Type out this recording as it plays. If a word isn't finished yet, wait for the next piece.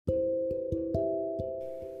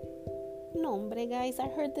nombre, guys. I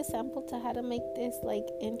heard the sample to how to make this like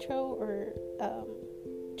intro or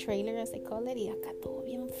trailer, as they call it, y acá todo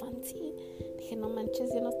bien fancy. Dije, no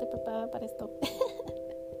manches, yo no estoy preparada para esto.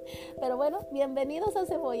 Pero bueno, bienvenidos a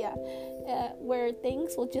Cebolla, where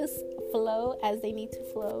things will just flow as they need to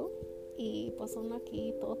flow. Y pues uno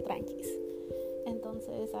aquí todo tranquis.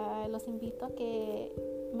 Entonces los invito a que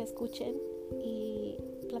me escuchen y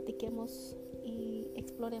platiquemos y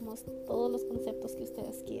exploremos todos los conceptos que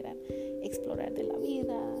ustedes quieran explorar de la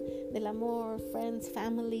vida, del amor, friends,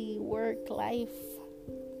 family, work, life,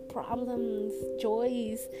 problems,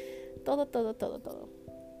 joys, todo.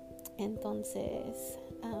 Entonces,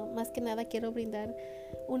 más que nada quiero brindar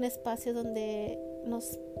un espacio donde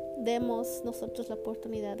nos demos nosotros la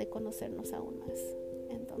oportunidad de conocernos aún más.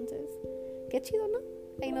 Entonces, qué chido, ¿no?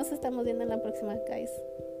 Ahí nos estamos viendo en la próxima, guys.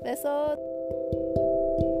 Besos.